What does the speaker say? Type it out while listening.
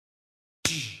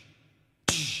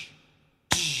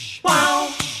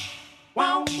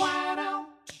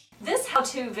This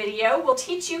how-to video will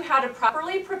teach you how to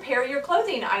properly prepare your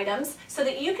clothing items so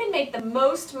that you can make the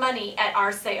most money at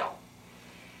our sale.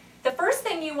 The first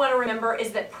thing you want to remember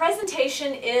is that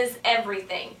presentation is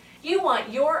everything. You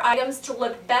want your items to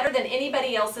look better than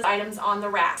anybody else's items on the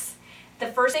racks. The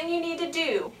first thing you need to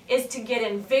do is to get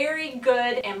in very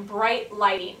good and bright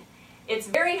lighting. It's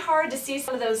very hard to see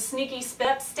some of those sneaky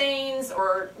spit-up stains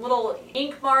or little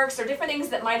ink marks or different things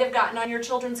that might have gotten on your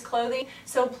children's clothing,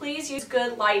 so please use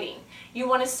good lighting. You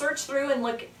want to search through and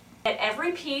look at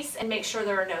every piece and make sure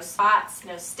there are no spots,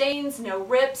 no stains, no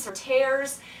rips or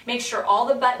tears. Make sure all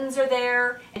the buttons are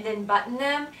there and then button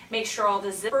them. Make sure all the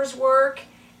zippers work,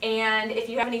 and if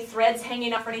you have any threads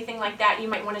hanging off or anything like that, you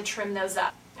might want to trim those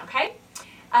up, okay?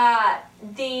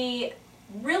 The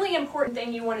really important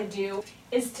thing you want to do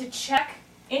is to check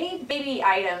any baby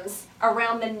items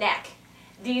around the neck.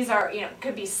 These are,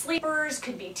 could be sleepers,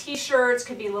 could be t-shirts,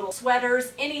 could be little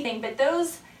sweaters, anything, but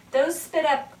those spit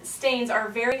up stains are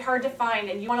very hard to find,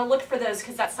 and you want to look for those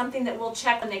because that's something that we'll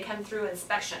check when they come through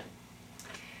inspection.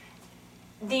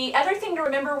 The other thing to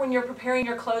remember when you're preparing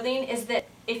your clothing is that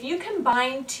if you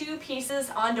combine two pieces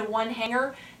onto one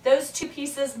hanger, those two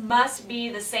pieces must be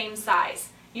the same size.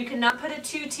 You cannot put a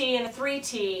 2T and a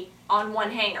 3T on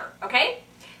one hanger, okay?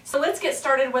 So let's get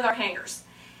started with our hangers.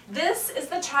 This is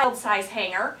the child size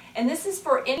hanger, and this is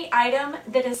for any item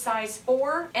that is size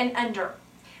 4 and under.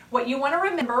 What you want to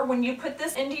remember when you put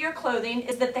this into your clothing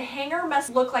is that the hanger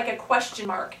must look like a question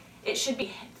mark. It should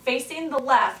be facing the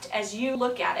left as you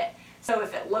look at it. So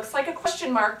if it looks like a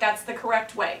question mark, that's the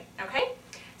correct way, okay?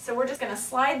 So we're just going to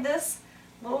slide this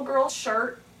little girl's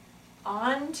shirt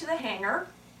onto the hanger.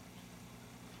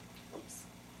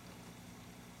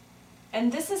 And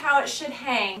this is how it should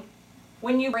hang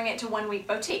when you bring it to 1 Week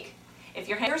Boutique. If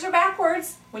your hangers are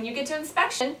backwards, when you get to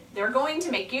inspection, they're going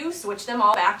to make you switch them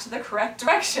all back to the correct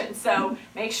direction. So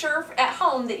make sure at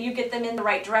home that you get them in the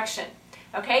right direction.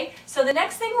 Okay, so the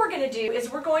next thing we're going to do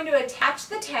is we're going to attach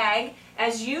the tag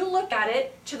as you look at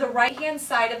it to the right-hand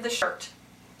side of the shirt.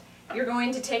 You're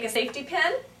going to take a safety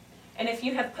pin, and if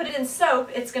you have put it in soap,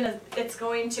 it's going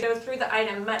to go through the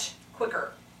item much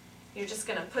quicker. You're just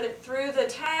going to put it through the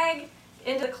tag,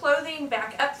 into the clothing,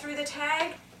 back up through the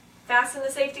tag, fasten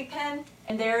the safety pin,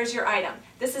 and there's your item.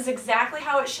 This is exactly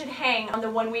how it should hang on the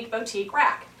 1 Week Boutique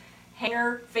rack.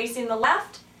 Hanger facing the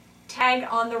left, tag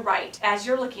on the right as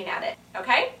you're looking at it,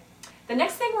 okay? The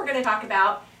next thing we're going to talk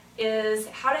about is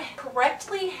how to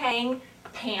correctly hang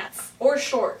pants or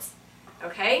shorts,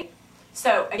 okay?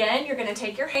 So again, you're going to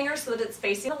take your hanger so that it's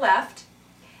facing the left.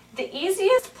 The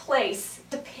easiest place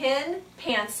to pin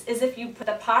pants is if you put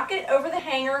the pocket over the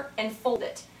hanger and fold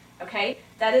it, okay?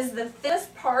 That is the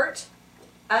thinnest part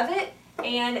of it,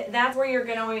 and that's where you're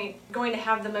going to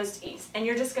have the most ease. And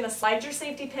you're just going to slide your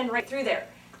safety pin right through there,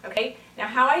 okay? Now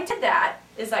how I did that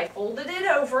is I folded it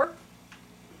over,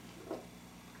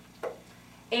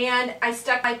 and I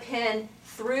stuck my pin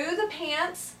through the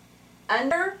pants,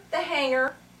 under the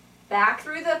hanger, back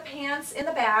through the pants in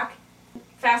the back,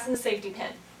 fasten the safety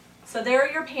pin. So there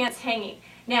are your pants hanging.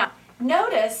 Now,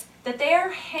 notice that they are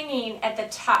hanging at the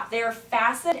top. They are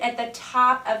fastened at the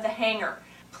top of the hanger.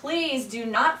 Please do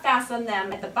not fasten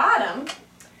them at the bottom,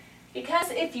 because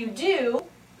if you do,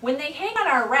 when they hang on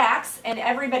our racks and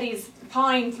everybody's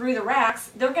pawing through the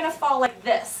racks, they're going to fall like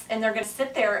this, and they're going to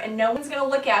sit there and no one's going to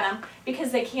look at them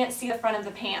because they can't see the front of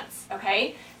the pants,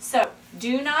 okay? So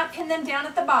do not pin them down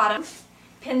at the bottom.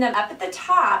 Pin them up at the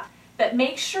top, but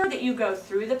make sure that you go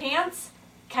through the pants,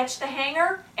 catch the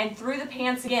hanger, and through the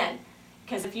pants again.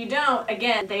 Because if you don't,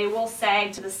 again, they will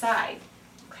sag to the side.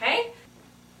 Okay?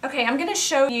 Okay, I'm going to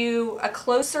show you a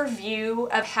closer view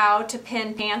of how to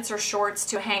pin pants or shorts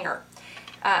to a hanger.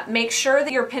 Make sure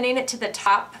that you're pinning it to the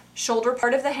top shoulder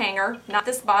part of the hanger, not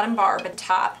this bottom bar, but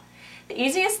top. The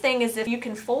easiest thing is if you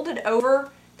can fold it over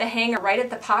the hanger right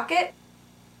at the pocket,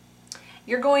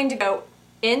 you're going to go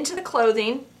into the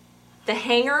clothing, the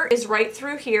hanger is right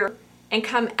through here, and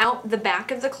come out the back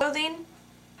of the clothing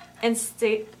and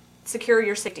secure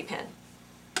your safety pin.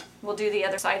 We'll do the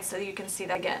other side so you can see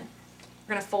that again.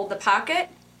 We're going to fold the pocket,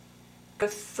 go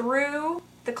through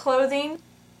the clothing,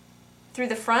 through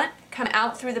the front, come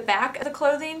out through the back of the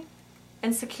clothing,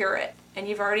 and secure it. And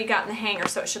you've already gotten the hanger,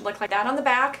 so it should look like that on the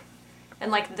back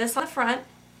and like this on the front,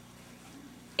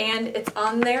 and it's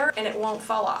on there and it won't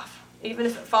fall off. Even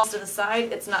if it falls to the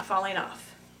side, it's not falling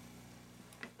off.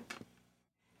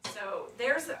 So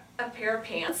there's a pair of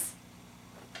pants.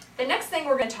 The next thing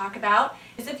we're going to talk about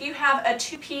is if you have a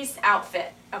two-piece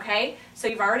outfit, okay? So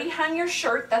you've already hung your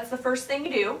shirt, that's the first thing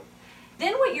you do.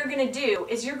 Then what you're going to do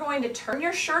is you're going to turn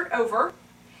your shirt over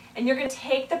and you're going to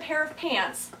take the pair of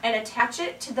pants and attach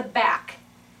it to the back.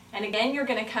 And again, you're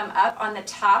going to come up on the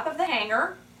top of the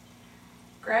hanger,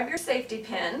 grab your safety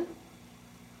pin,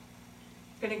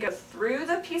 you're going to go through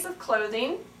the piece of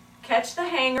clothing, catch the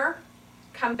hanger,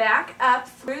 come back up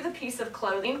through the piece of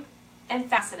clothing,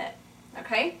 and fasten it,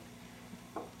 okay?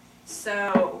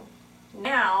 So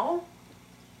now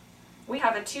we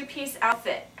have a two-piece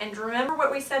outfit. And remember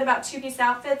what we said about two-piece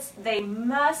outfits? They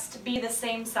must be the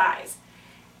same size.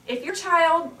 If your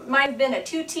child might have been a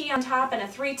 2T on top and a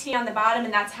 3T on the bottom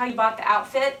and that's how you bought the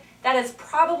outfit, that is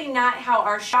probably not how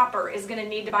our shopper is going to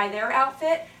need to buy their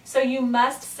outfit. So you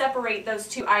must separate those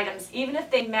two items, even if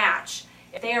they match.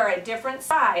 If they are a different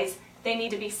size, they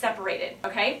need to be separated,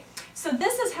 okay? So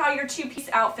this is how your two-piece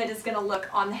outfit is going to look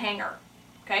on the hanger,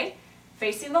 okay?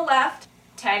 Facing the left,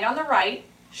 tag on the right,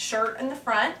 shirt in the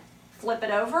front, flip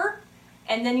it over,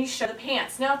 and then you show the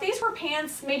pants. Now if these were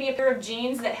pants, maybe a pair of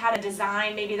jeans that had a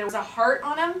design, maybe there was a heart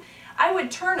on them, I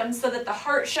would turn them so that the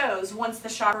heart shows once the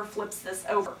shopper flips this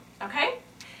over, okay?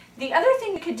 The other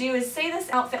thing you could do is say this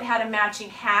outfit had a matching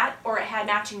hat or it had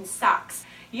matching socks.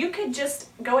 You could just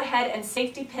go ahead and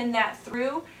safety pin that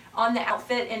through on the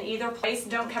outfit in either place.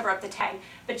 Don't cover up the tag,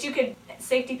 but you could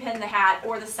safety pin the hat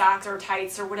or the socks or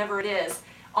tights or whatever it is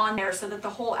on there so that the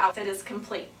whole outfit is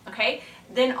complete, okay?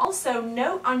 Then also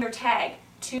note on your tag,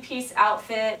 two-piece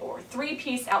outfit or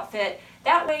three-piece outfit.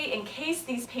 That way, in case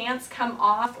these pants come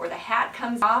off or the hat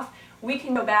comes off, we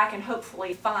can go back and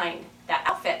hopefully find that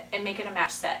outfit and make it a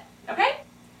match set, okay?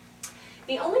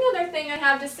 The only other thing I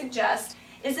have to suggest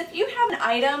is if you have an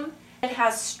item that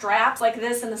has straps like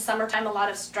this in the summertime, a lot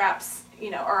of straps,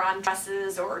 are on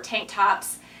dresses or tank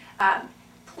tops.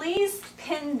 Please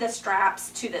pin the straps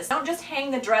to this. Don't just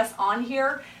hang the dress on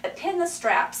here, but pin the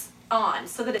straps on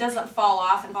so that it doesn't fall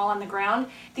off and fall on the ground.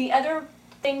 The other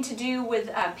thing to do with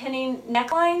pinning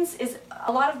necklines is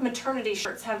a lot of maternity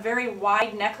shirts have very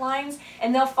wide necklines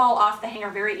and they'll fall off the hanger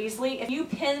very easily. If you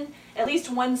pin at least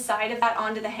one side of that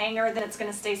onto the hanger, then it's going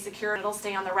to stay secure, it'll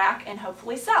stay on the rack and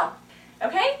hopefully sell.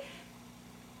 Okay?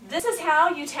 This is how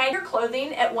you tag your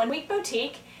clothing at One Week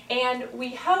Boutique, and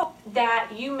we hope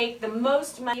that you make the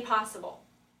most money possible.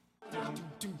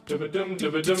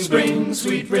 Spring,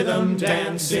 sweet rhythm,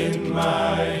 dance in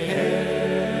my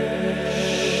head.